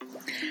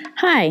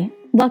Hi,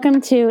 welcome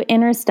to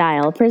Inner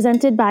Style,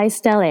 presented by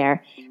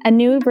Stylist, a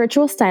new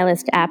virtual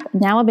stylist app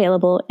now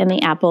available in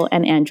the Apple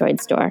and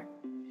Android store.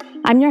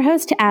 I'm your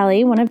host,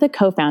 Allie, one of the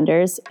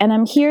co-founders, and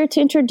I'm here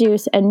to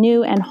introduce a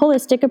new and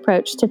holistic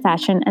approach to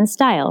fashion and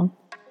style.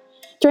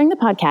 During the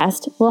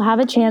podcast, we'll have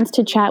a chance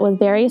to chat with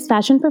various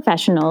fashion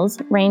professionals,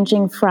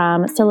 ranging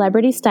from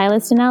celebrity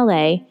stylists in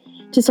LA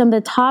to some of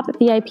the top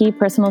VIP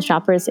personal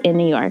shoppers in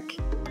New York.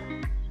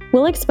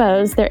 We'll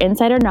expose their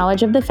insider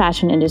knowledge of the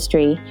fashion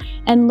industry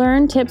and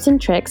learn tips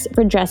and tricks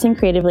for dressing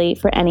creatively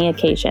for any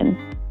occasion.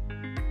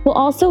 We'll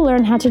also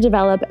learn how to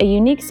develop a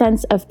unique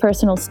sense of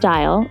personal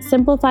style,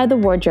 simplify the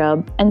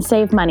wardrobe, and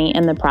save money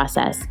in the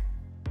process.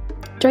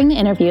 During the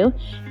interview,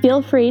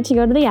 feel free to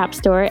go to the App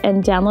Store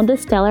and download the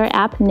Stellar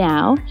app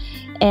now,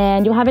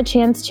 and you'll have a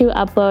chance to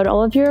upload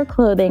all of your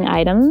clothing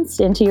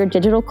items into your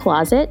digital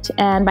closet,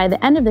 and by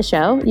the end of the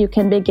show, you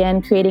can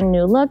begin creating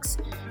new looks,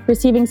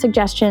 receiving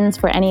suggestions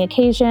for any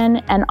occasion,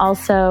 and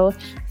also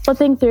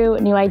flipping through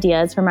new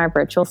ideas from our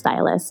virtual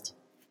stylist.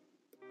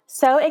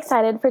 So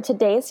excited for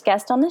today's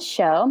guest on the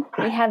show.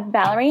 We have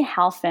Valerie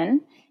Halfon.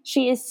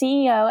 She is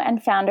CEO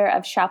and founder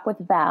of Shop with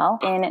Val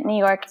in New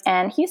York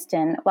and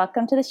Houston.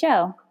 Welcome to the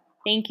show.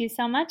 Thank you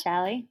so much,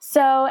 Allie.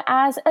 So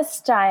as a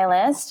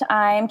stylist,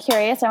 I'm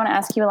curious. I want to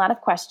ask you a lot of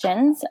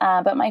questions.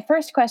 But my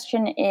first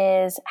question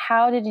is,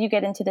 how did you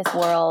get into this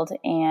world,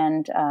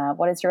 and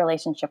what is your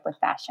relationship with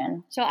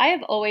fashion? So I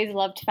have always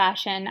loved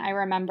fashion. I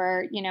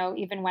remember,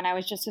 even when I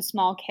was just a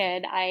small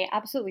kid, I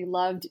absolutely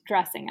loved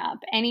dressing up.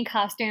 Any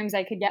costumes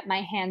I could get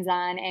my hands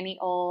on, any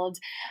old,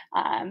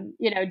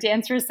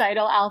 dance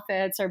recital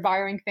outfits or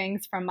borrowing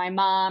things from my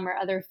mom or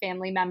other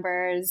family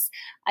members.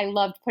 I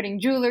loved putting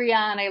jewelry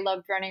on. I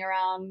loved running around,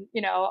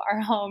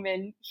 our home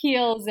in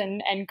heels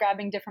and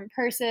grabbing different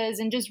purses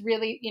and just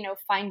really,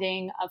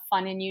 finding a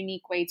fun and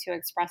unique way to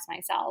express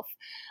myself.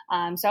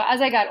 So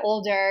as I got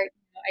older,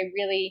 I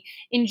really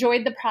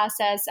enjoyed the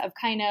process of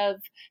kind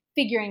of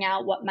figuring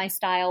out what my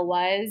style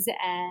was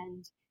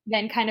and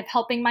then kind of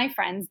helping my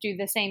friends do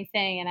the same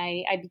thing. And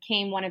I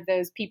became one of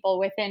those people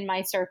within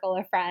my circle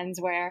of friends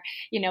where,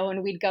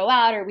 when we'd go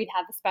out or we'd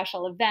have a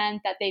special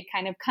event, that they'd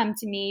kind of come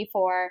to me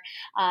for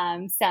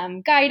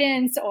some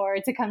guidance or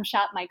to come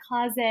shop my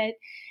closet.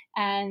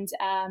 And,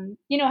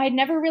 I'd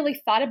never really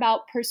thought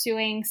about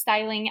pursuing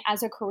styling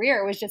as a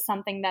career. It was just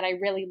something that I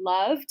really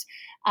loved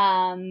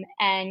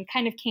and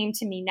kind of came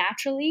to me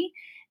naturally.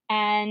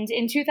 And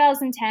in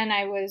 2010,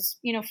 I was,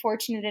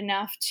 fortunate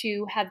enough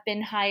to have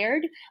been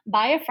hired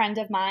by a friend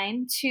of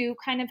mine to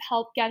kind of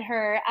help get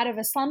her out of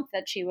a slump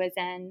that she was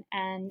in.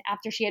 And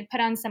after she had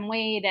put on some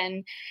weight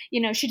and,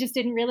 she just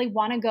didn't really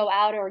want to go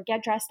out or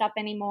get dressed up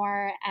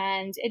anymore.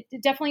 And it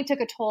definitely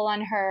took a toll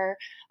on her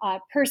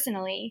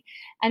personally.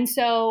 And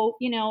so,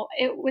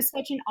 it was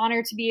such an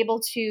honor to be able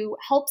to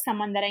help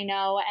someone that I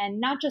know and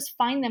not just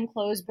find them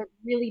clothes, but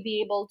really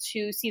be able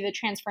to see the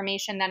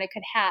transformation that it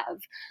could have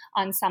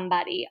on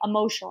somebody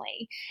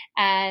emotionally.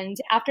 And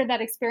after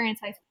that experience,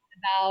 I thought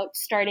about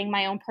starting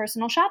my own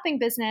personal shopping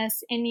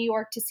business in New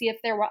York to see if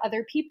there were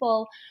other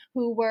people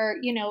who were,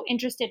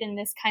 interested in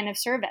this kind of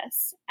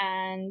service.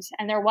 And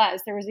there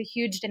was a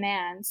huge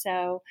demand.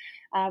 So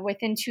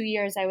within 2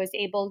 years, I was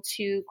able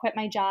to quit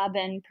my job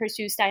and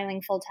pursue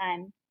styling full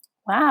time.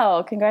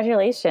 Wow,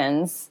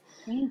 congratulations.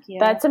 Thank you.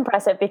 That's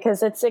impressive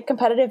because it's a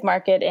competitive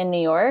market in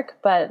New York,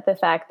 but the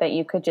fact that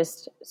you could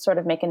just sort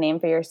of make a name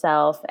for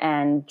yourself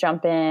and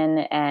jump in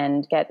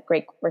and get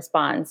great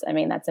response, I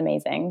mean, that's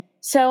amazing.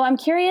 So I'm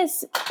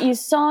curious, you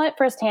saw it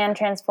firsthand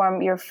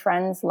transform your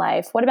friend's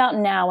life. What about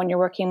now when you're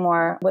working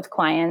more with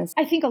clients?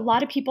 I think a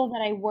lot of people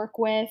that I work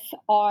with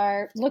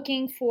are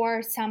looking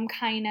for some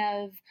kind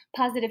of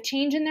positive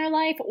change in their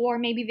life, or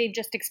maybe they've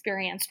just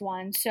experienced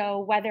one. So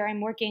whether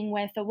I'm working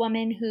with a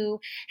woman who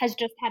has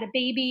just had a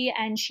baby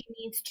and she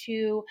needs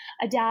to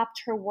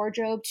adapt her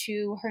wardrobe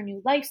to her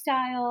new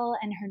lifestyle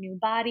and her new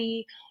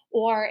body,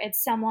 or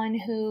it's someone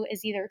who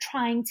is either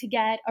trying to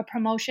get a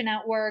promotion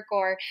at work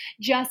or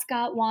just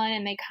got one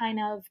and they kind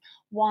of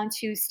want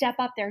to step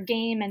up their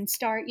game and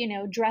start,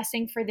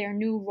 dressing for their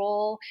new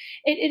role.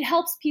 It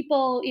helps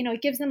people,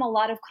 it gives them a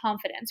lot of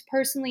confidence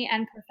personally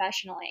and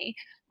professionally.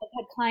 I've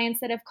had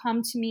clients that have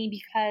come to me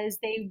because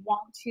they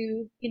want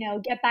to,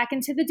 get back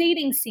into the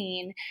dating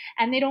scene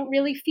and they don't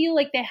really feel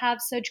like they have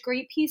such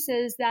great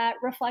pieces that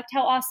reflect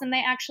how awesome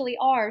they actually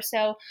are.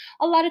 So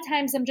a lot of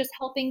times I'm just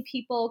helping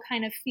people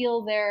kind of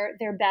feel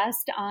their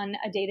best on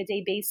a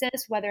day-to-day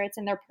basis, whether it's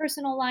in their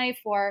personal life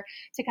or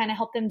to kind of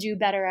help them do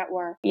better at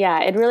work.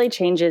 Yeah, it really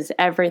changes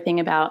everything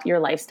about your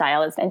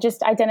lifestyle and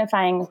just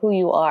identifying who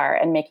you are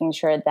and making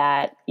sure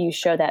that you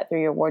show that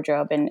through your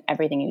wardrobe and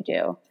everything you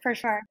do. For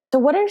sure. So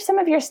what are some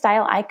of your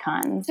style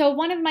icons? So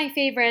one of my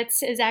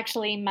favorites is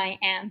actually my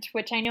aunt,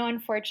 which I know,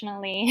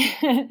 unfortunately,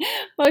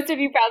 most of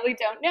you probably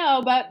don't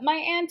know, but my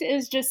aunt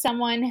is just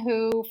someone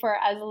who, for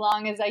as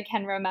long as I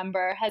can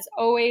remember, has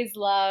always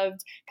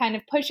loved kind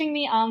of pushing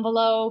the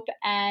envelope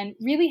and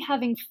really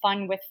having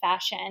fun with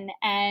fashion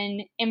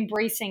and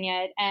embracing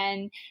it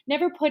and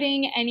never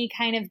putting any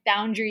kind of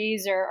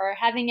boundaries or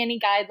having any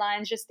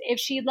guidelines. Just if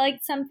she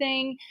liked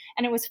something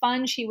and it was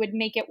fun, she would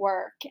make it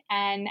work.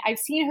 And I've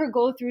seen her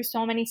go through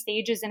so many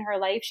stages in her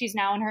life. She's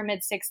now in her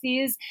mid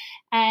 60s,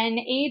 and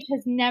age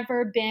has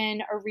never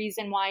been a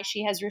reason why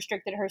she has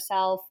restricted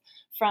herself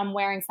from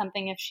wearing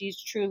something if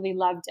she's truly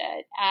loved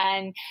it.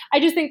 And I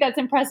just think that's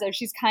impressive.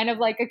 She's kind of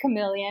like a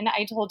chameleon.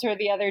 I told her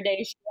the other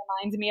day she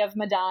reminds me of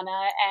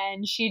Madonna,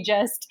 and she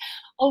just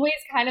always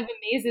kind of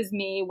amazes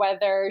me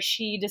whether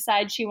she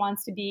decides she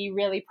wants to be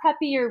really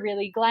preppy or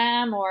really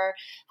glam or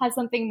has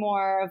something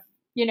more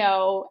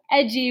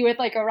edgy with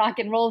like a rock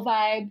and roll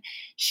vibe.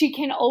 She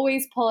can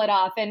always pull it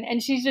off.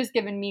 And she's just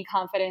given me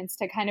confidence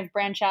to kind of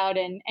branch out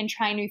and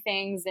try new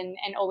things and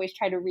always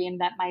try to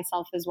reinvent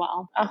myself as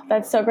well. Oh,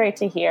 that's so great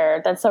to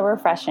hear. That's so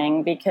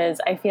refreshing,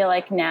 because I feel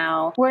like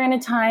now we're in a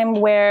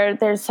time where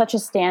there's such a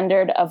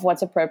standard of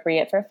what's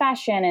appropriate for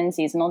fashion and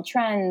seasonal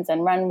trends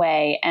and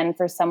runway. And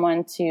for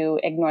someone to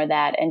ignore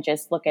that and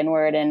just look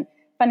inward and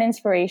find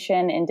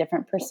inspiration in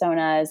different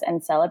personas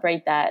and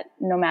celebrate that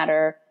no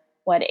matter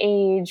what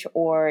age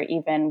or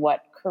even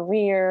what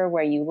career,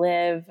 where you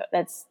live,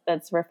 that's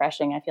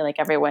refreshing. I feel like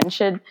everyone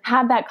should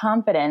have that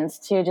confidence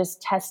to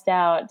just test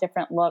out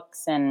different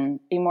looks and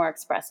be more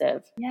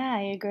expressive. Yeah,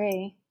 I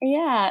agree.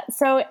 Yeah.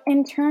 So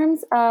in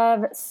terms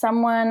of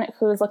someone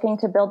who's looking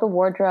to build a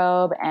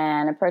wardrobe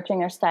and approaching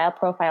their style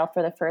profile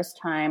for the first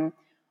time,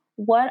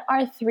 what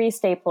are 3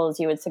 staples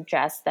you would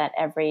suggest that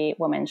every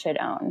woman should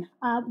own?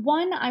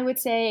 One, I would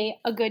say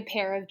a good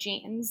pair of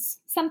jeans.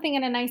 Something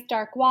in a nice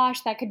dark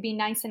wash that could be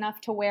nice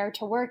enough to wear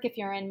to work if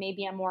you're in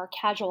maybe a more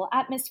casual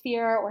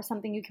atmosphere, or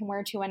something you can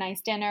wear to a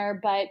nice dinner.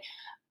 But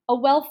a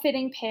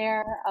well-fitting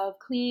pair of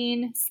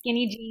clean,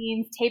 skinny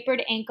jeans,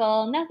 tapered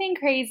ankle, nothing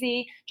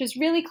crazy, just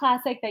really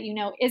classic that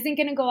isn't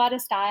going to go out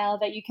of style,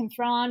 that you can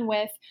throw on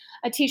with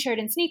a t-shirt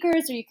and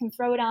sneakers, or you can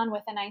throw it on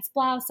with a nice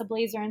blouse, a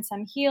blazer, and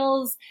some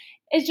heels.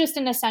 Is just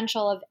an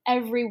essential of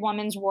every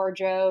woman's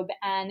wardrobe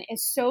and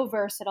is so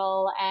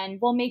versatile and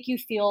will make you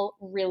feel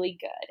really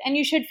good. And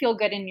you should feel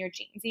good in your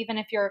jeans, even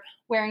if you're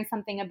wearing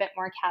something a bit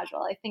more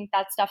casual. I think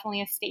that's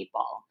definitely a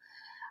staple.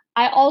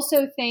 I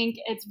also think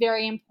it's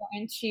very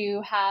important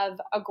to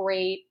have a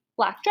great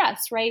black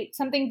dress, right?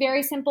 Something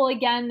very simple,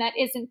 again, that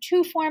isn't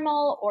too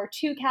formal or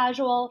too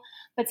casual,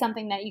 but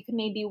something that you can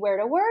maybe wear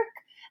to work.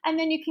 And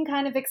then you can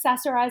kind of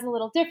accessorize a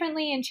little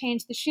differently and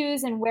change the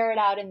shoes and wear it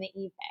out in the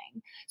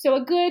evening. So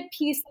a good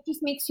piece that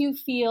just makes you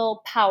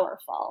feel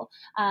powerful,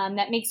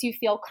 that makes you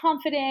feel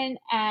confident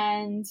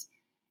and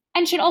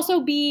should also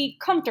be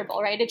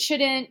comfortable, right? It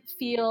shouldn't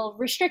feel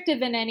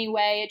restrictive in any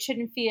way. It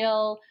shouldn't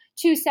feel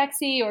too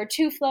sexy or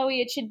too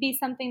flowy. It should be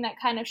something that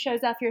kind of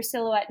shows off your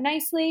silhouette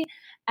nicely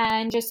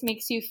and just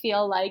makes you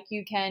feel like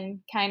you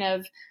can kind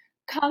of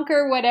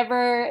conquer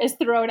whatever is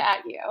thrown at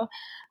you.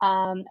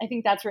 I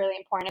think that's really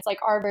important. It's like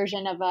our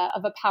version of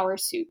a power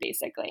suit,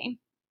 basically.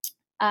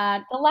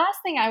 The last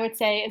thing I would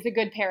say is a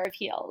good pair of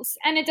heels.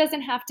 And it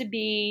doesn't have to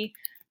be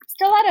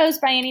stilettos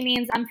by any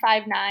means. I'm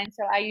 5'9",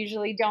 so I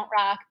usually don't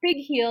rock big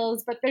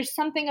heels, but there's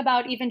something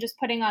about even just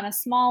putting on a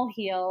small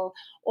heel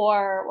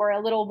or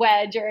a little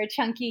wedge or a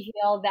chunky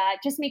heel that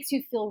just makes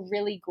you feel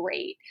really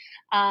great.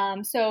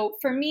 So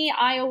for me,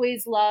 I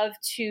always love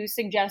to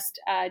suggest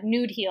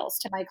nude heels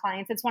to my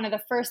clients. It's one of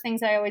the first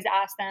things I always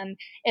ask them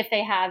if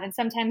they have, and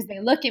sometimes they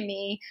look at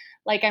me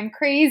like I'm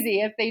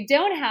crazy if they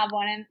don't have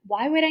one, and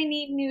why would I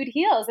need nude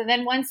heels? And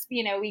then once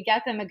we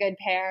get them a good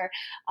pair,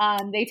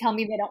 they tell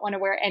me they don't want to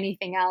wear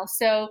anything else.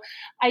 So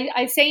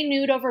I say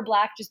nude over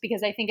black just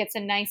because I think it's a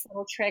nice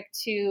little trick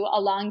to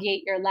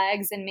elongate your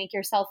legs and make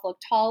yourself look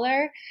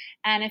taller.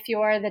 And if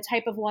you're the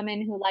type of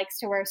woman who likes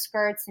to wear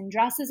skirts and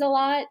dresses a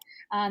lot,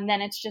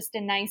 then it's just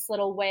a nice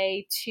little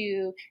way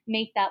to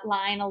make that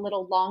line a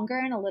little longer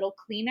and a little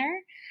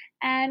cleaner.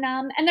 And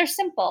they're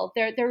simple.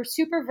 They're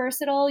super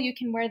versatile. You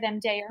can wear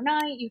them day or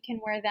night. You can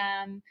wear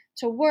them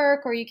to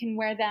work, or you can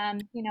wear them,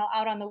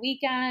 out on the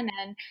weekend.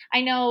 And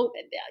I know,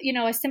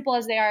 as simple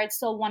as they are, it's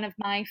still one of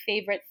my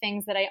favorite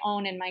things that I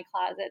own in my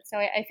closet. So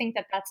I think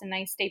that that's a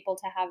nice staple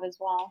to have as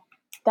well.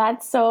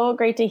 That's so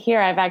great to hear.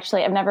 I've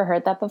never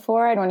heard that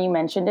before. And when you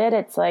mentioned it,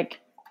 it's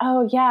like,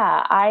 oh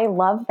yeah, I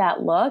love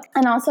that look.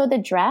 And also the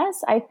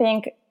dress, I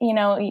think,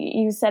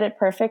 you said it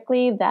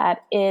perfectly,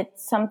 that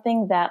it's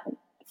something that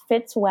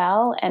fits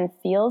well and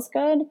feels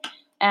good.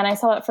 And I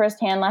saw it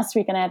firsthand last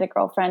week, and I had a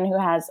girlfriend who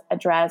has a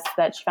dress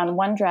that she found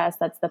one dress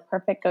that's the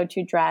perfect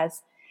go-to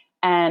dress.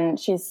 And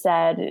she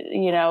said,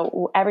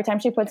 every time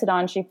she puts it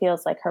on, she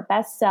feels like her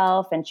best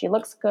self and she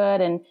looks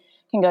good and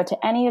can go to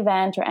any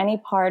event or any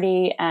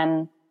party.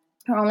 And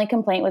her only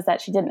complaint was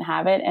that she didn't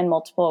have it in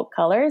multiple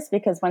colors,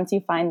 because once you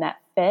find that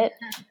fit,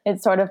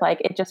 it's sort of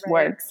like it just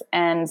works.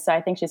 And so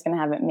I think she's going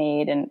to have it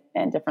made in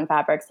different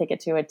fabrics, take it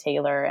to a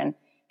tailor and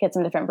get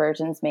some different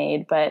versions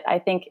made. But I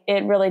think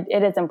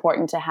it is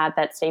important to have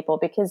that staple,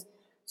 because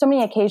so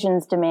many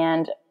occasions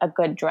demand a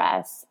good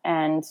dress,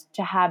 and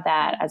to have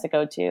that as a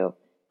go-to,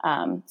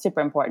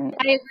 super important.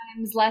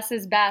 Sometimes less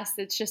is best.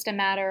 It's just a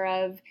matter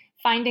of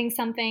finding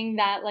something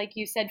that, like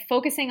you said,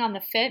 focusing on the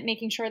fit,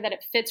 making sure that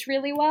it fits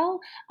really well,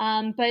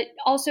 but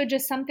also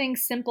just something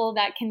simple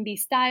that can be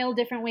styled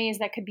different ways,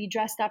 that could be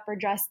dressed up or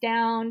dressed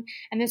down.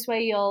 And this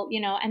way you'll,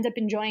 end up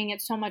enjoying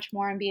it so much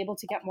more and be able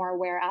to get more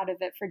wear out of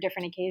it for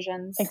different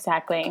occasions.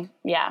 Exactly.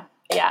 Yeah.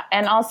 Yeah.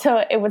 And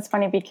also it was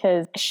funny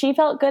because she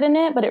felt good in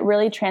it, but it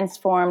really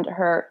transformed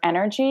her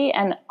energy.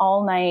 And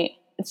all night,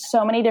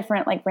 so many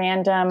different like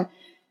random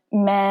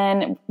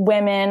men,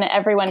 women,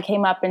 everyone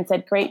came up and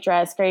said, great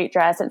dress, great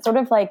dress. It's sort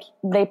of like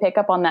they pick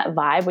up on that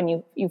vibe when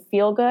you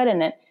feel good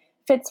and it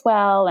fits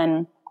well.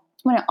 And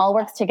when it all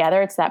works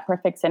together, it's that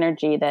perfect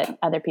synergy that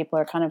other people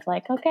are kind of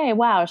like, okay,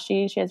 wow,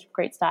 she has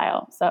great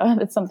style. So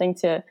it's something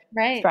to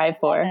strive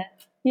for.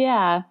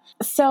 Yeah.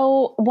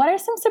 So what are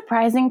some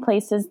surprising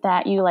places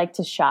that you like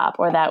to shop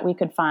or that we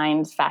could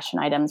find fashion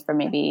items for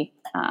maybe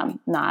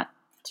not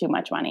too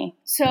much money?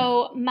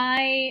 So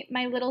my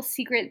little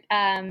secret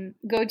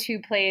go-to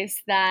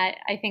place that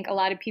I think a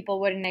lot of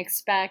people wouldn't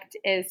expect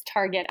is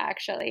Target,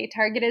 actually.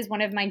 Target is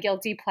one of my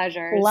guilty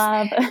pleasures.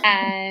 Love.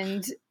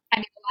 And I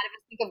mean, a lot of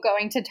us think of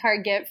going to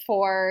Target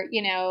for,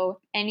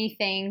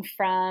 anything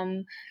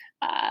from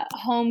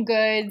home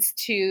goods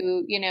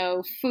to,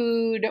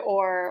 food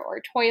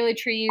or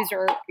toiletries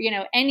or,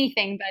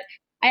 anything.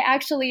 But I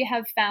actually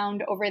have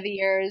found over the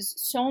years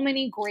so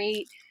many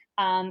great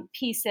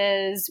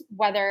pieces,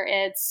 whether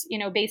it's,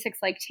 basics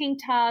like tank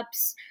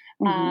tops,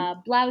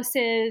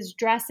 blouses,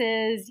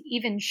 dresses,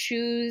 even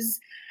shoes,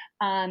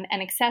 and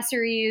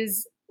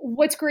accessories.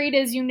 What's great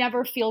is you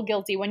never feel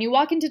guilty. When you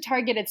walk into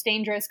Target, it's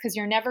dangerous because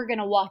you're never going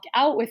to walk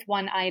out with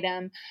one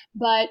item.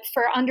 But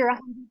for under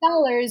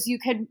 $100, you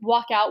could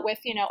walk out with,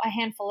 a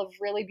handful of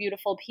really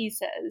beautiful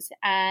pieces.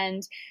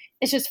 And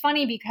it's just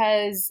funny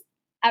because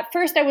at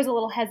first I was a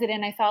little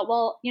hesitant. I thought,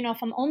 well,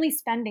 if I'm only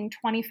spending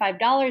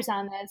 $25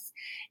 on this,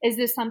 is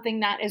this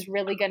something that is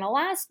really going to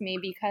last me?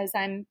 Because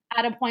I'm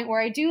at a point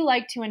where I do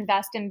like to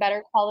invest in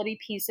better quality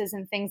pieces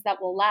and things that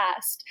will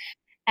last.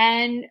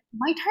 And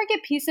my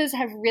Target pieces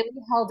have really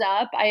held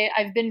up.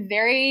 I've been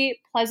very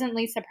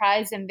pleasantly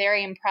surprised and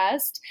very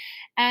impressed.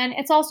 And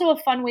it's also a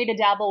fun way to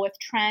dabble with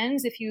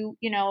trends if you,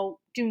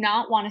 do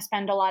not want to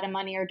spend a lot of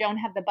money or don't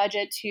have the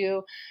budget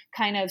to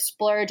kind of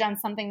splurge on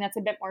something that's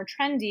a bit more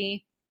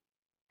trendy.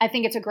 I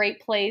think it's a great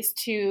place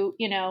to,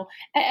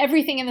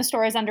 everything in the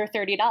store is under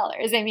 $30.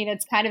 I mean,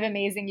 it's kind of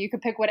amazing. You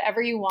could pick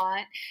whatever you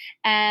want.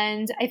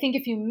 And I think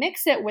if you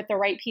mix it with the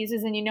right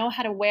pieces and you know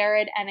how to wear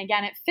it, and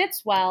again, it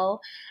fits well,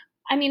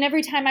 I mean,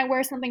 every time I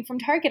wear something from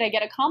Target, I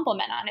get a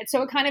compliment on it.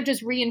 So it kind of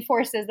just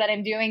reinforces that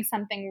I'm doing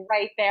something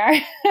right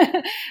there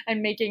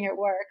and making it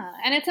work.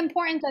 And it's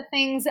important that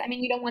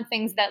you don't want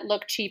things that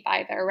look cheap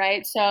either,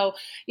 right? So,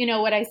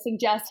 would I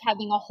suggest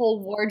having a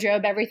whole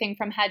wardrobe, everything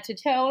from head to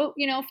toe,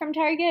 from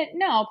Target?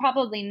 No,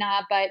 probably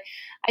not. But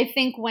I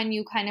think when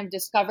you kind of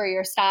discover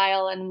your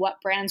style and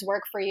what brands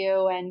work for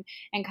you and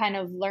kind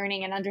of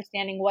learning and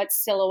understanding what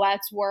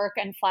silhouettes work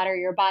and flatter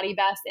your body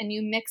best, and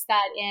you mix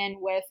that in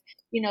with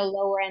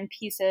lower end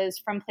pieces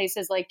from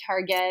places like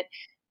Target,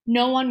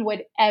 no one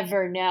would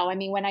ever know. I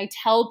mean, when I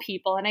tell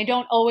people, and I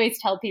don't always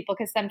tell people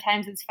because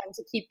sometimes it's fun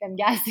to keep them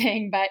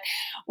guessing, but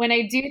when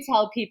I do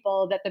tell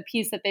people that the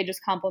piece that they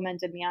just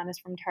complimented me on is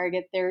from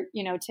Target, they're,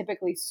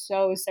 typically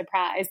so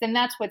surprised. And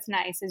that's what's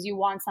nice, is you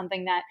want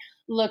something that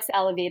looks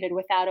elevated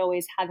without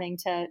always having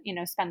to,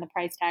 spend the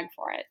price tag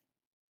for it.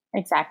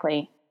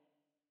 Exactly.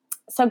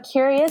 So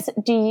curious,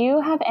 do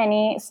you have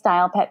any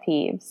style pet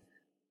peeves?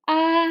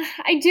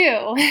 I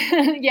do.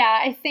 Yeah,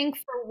 I think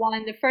for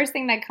one, the first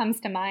thing that comes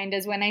to mind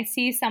is when I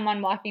see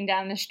someone walking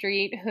down the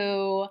street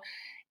who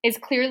is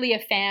clearly a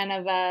fan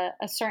of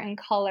a certain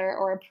color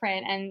or a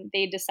print and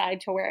they decide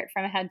to wear it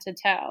from head to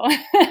toe.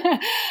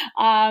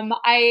 Although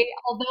I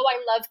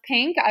love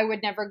pink, I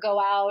would never go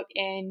out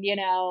in,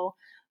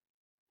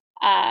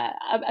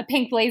 a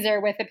pink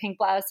blazer with a pink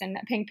blouse and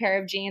a pink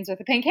pair of jeans with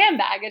a pink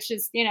handbag. It's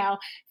just, for me,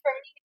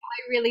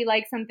 I really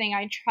like something,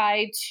 I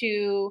try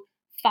to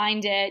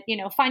find it,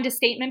 find a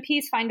statement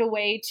piece, find a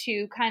way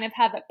to kind of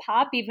have it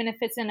pop, even if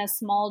it's in a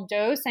small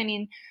dose. I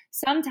mean,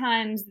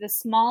 sometimes the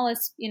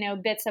smallest,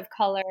 bits of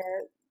color,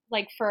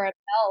 like for a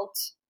belt,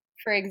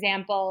 for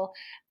example,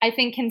 I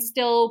think can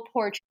still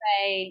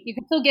portray, you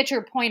can still get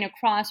your point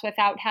across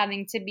without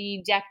having to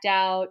be decked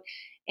out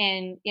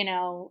in,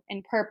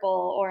 in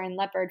purple or in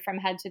leopard from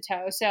head to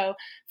toe. So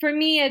for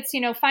me, it's,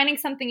 finding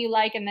something you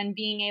like and then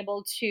being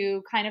able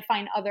to kind of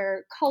find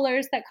other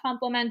colors that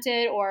complement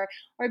it, or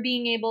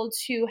being able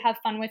to have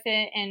fun with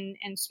it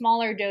in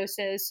smaller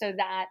doses so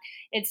that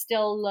it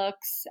still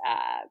looks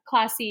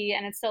classy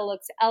and it still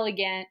looks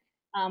elegant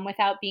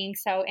without being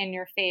so in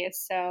your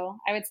face. So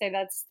I would say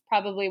that's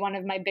probably one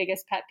of my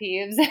biggest pet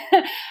peeves.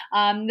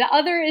 The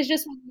other is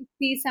just when you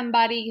see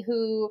somebody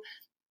who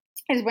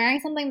is wearing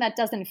something that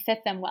doesn't fit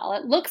them well.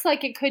 It looks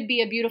like it could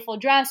be a beautiful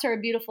dress or a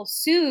beautiful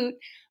suit,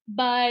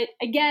 But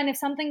again, if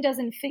something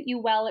doesn't fit you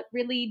well, it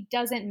really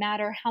doesn't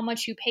matter how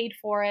much you paid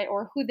for it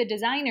or who the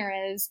designer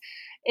is.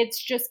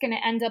 It's just going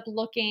to end up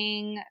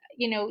looking,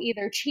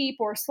 either cheap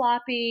or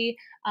sloppy,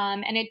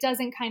 and it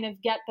doesn't kind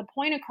of get the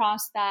point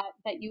across that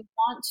you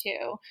want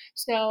to.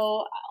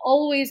 So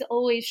always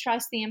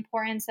stress the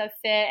importance of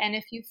fit. And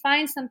if you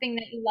find something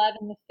that you love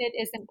and the fit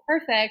isn't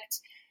perfect,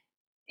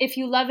 if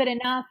you love it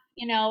enough,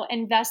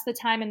 invest the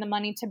time and the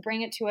money to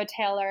bring it to a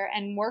tailor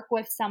and work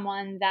with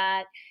someone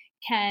that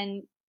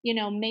can,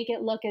 make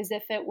it look as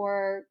if it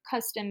were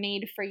custom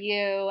made for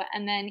you.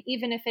 And then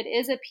even if it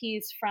is a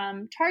piece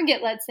from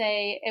Target, let's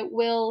say, it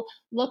will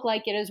look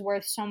like it is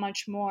worth so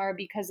much more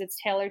because it's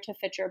tailored to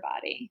fit your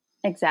body.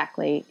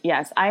 Exactly.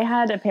 Yes. I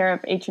had a pair of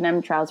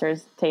H&M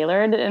trousers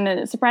tailored,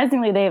 and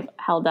surprisingly, they've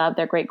held up.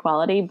 They're great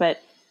quality, but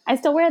I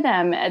still wear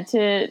them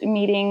to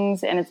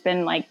meetings, and it's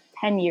been like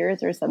 10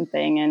 years or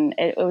something, and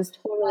it was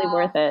totally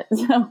worth it.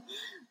 So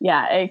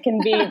yeah, it can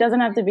be, it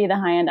doesn't have to be the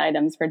high-end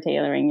items for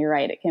tailoring. You're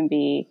right. It can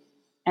be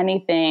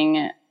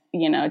anything,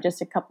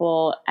 just a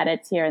couple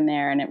edits here and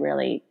there, and it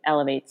really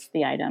elevates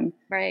the item.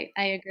 Right.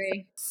 I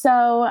agree.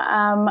 So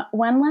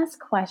one last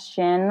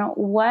question.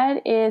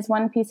 What is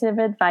one piece of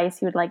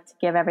advice you would like to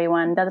give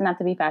everyone? Doesn't have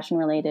to be fashion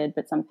related,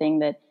 but something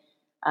that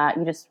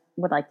you just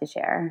would like to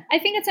share? I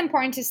think it's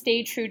important to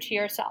stay true to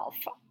yourself.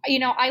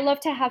 I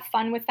love to have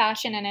fun with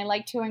fashion and I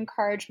like to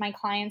encourage my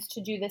clients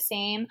to do the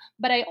same,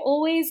 but I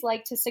always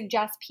like to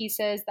suggest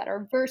pieces that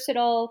are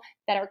versatile,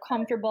 that are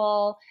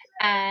comfortable,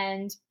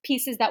 and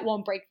pieces that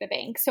won't break the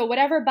bank. So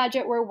whatever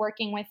budget we're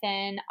working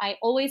within, I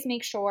always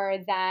make sure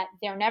that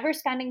they're never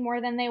spending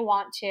more than they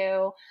want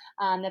to,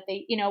 that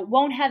they,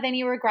 won't have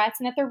any regrets,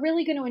 and that they're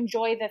really going to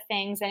enjoy the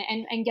things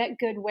and get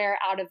good wear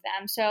out of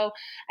them. So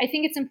I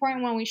think it's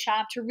important when we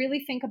shop to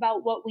really think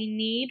about what we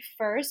need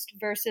first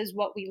versus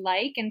what we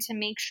like, and to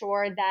make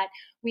sure that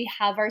we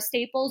have our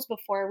staples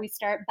before we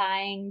start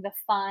buying the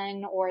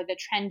fun or the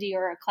trendy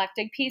or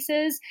eclectic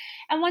pieces.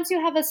 And once you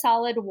have a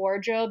solid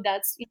wardrobe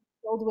that's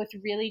filled with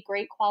really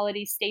great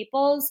quality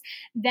staples,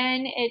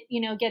 then it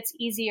gets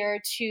easier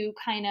to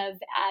kind of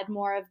add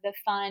more of the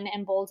fun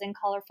and bold and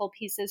colorful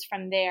pieces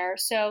from there.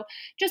 So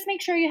just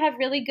make sure you have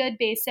really good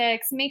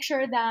basics. Make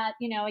sure that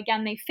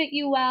again, they fit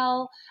you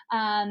well,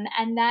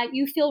 and that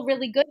you feel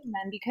really good in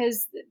them,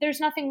 because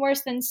there's nothing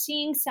worse than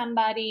seeing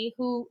somebody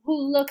who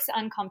looks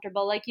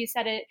uncomfortable. Like you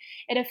said,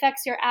 it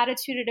affects your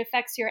attitude, it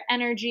affects your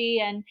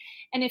energy, and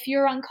if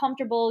you're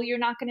uncomfortable, you're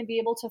not going to be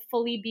able to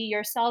fully be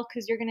yourself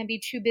because you're going to be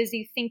too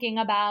busy thinking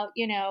about,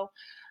 do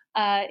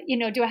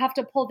I have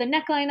to pull the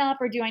neckline up,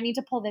 or do I need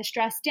to pull this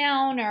dress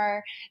down?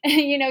 Or,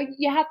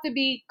 you have to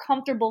be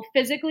comfortable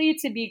physically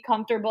to be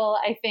comfortable,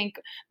 I think,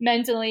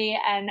 mentally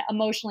and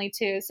emotionally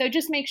too. So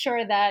just make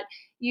sure that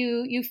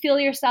you feel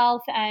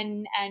yourself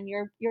and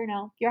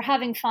you're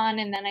having fun.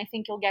 And then I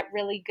think you'll get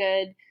really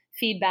good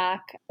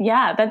feedback.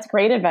 Yeah, that's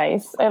great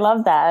advice. I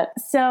love that.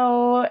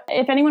 So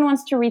if anyone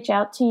wants to reach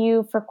out to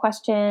you for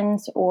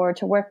questions or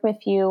to work with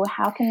you,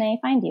 how can they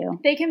find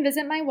you? They can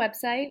visit my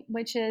website,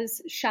 which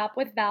is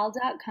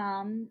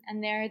shopwithval.com,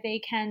 and there they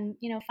can,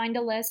 find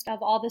a list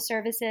of all the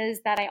services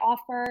that I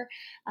offer,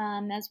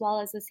 as well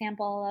as a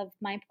sample of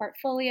my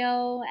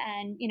portfolio,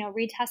 and,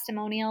 read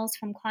testimonials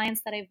from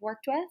clients that I've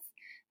worked with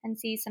and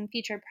see some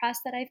featured press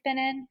that I've been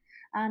in.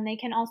 They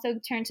can also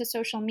turn to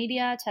social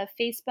media, to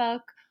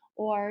Facebook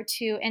or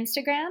to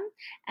Instagram,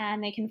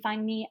 and they can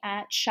find me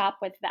at Shop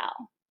with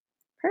Val.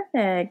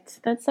 Perfect.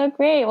 That's so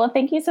great. Well,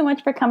 thank you so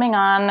much for coming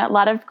on. A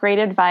lot of great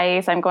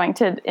advice. I'm going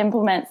to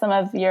implement some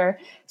of your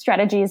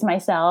strategies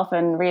myself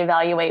and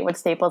reevaluate what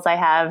staples I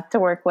have to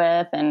work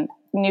with and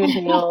new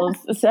deals.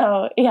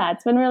 So yeah,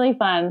 it's been really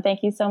fun.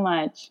 Thank you so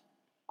much.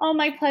 Oh,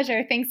 my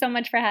pleasure. Thanks so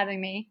much for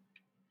having me.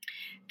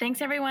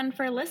 Thanks everyone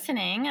for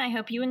listening. I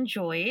hope you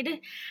enjoyed.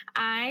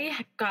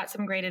 I got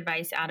some great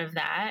advice out of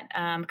that.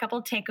 A couple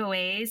of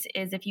takeaways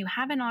is, if you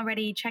haven't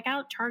already, check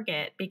out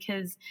Target,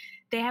 because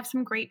they have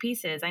some great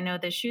pieces. I know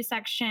the shoe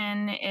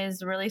section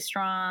is really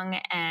strong,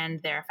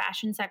 and their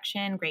fashion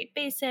section, great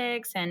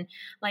basics. And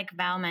like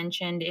Val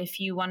mentioned,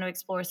 if you want to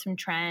explore some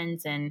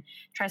trends and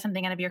try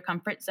something out of your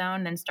comfort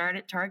zone, then start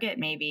at Target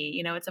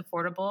maybe. It's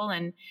affordable,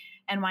 and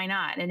why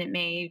not? And it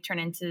may turn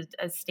into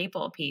a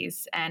staple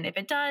piece. And if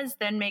it does,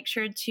 then make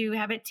sure to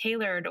have it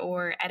tailored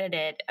or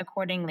edited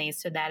accordingly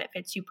so that it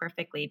fits you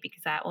perfectly,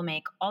 because that will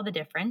make all the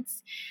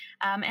difference.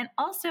 And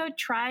also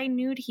try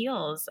nude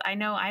heels. I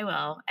know I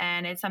will.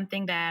 And it's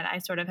something that I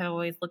sort of have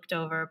always looked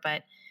over,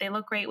 but they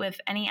look great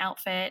with any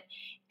outfit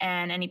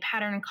and any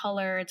pattern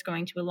color. It's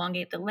going to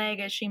elongate the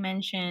leg, as she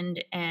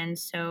mentioned. And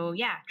so,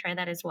 yeah, try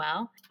that as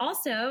well.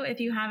 Also,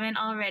 if you haven't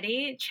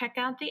already, check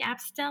out the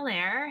app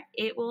Stylist.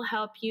 It will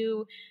help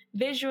you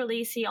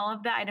visually see all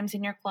of the items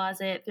in your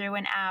closet through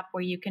an app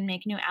where you can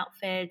make new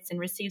outfits and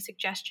receive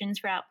suggestions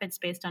for outfits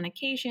based on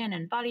occasion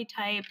and body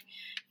type.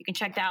 You can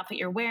check the outfit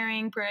you're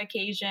wearing per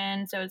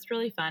occasion. So it's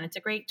really fun. It's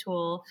a great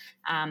tool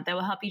that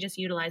will help you just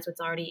utilize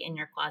what's already in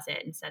your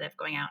closet instead of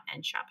going out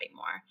and shopping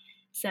more.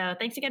 So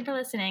thanks again for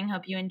listening.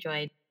 Hope you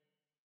enjoyed.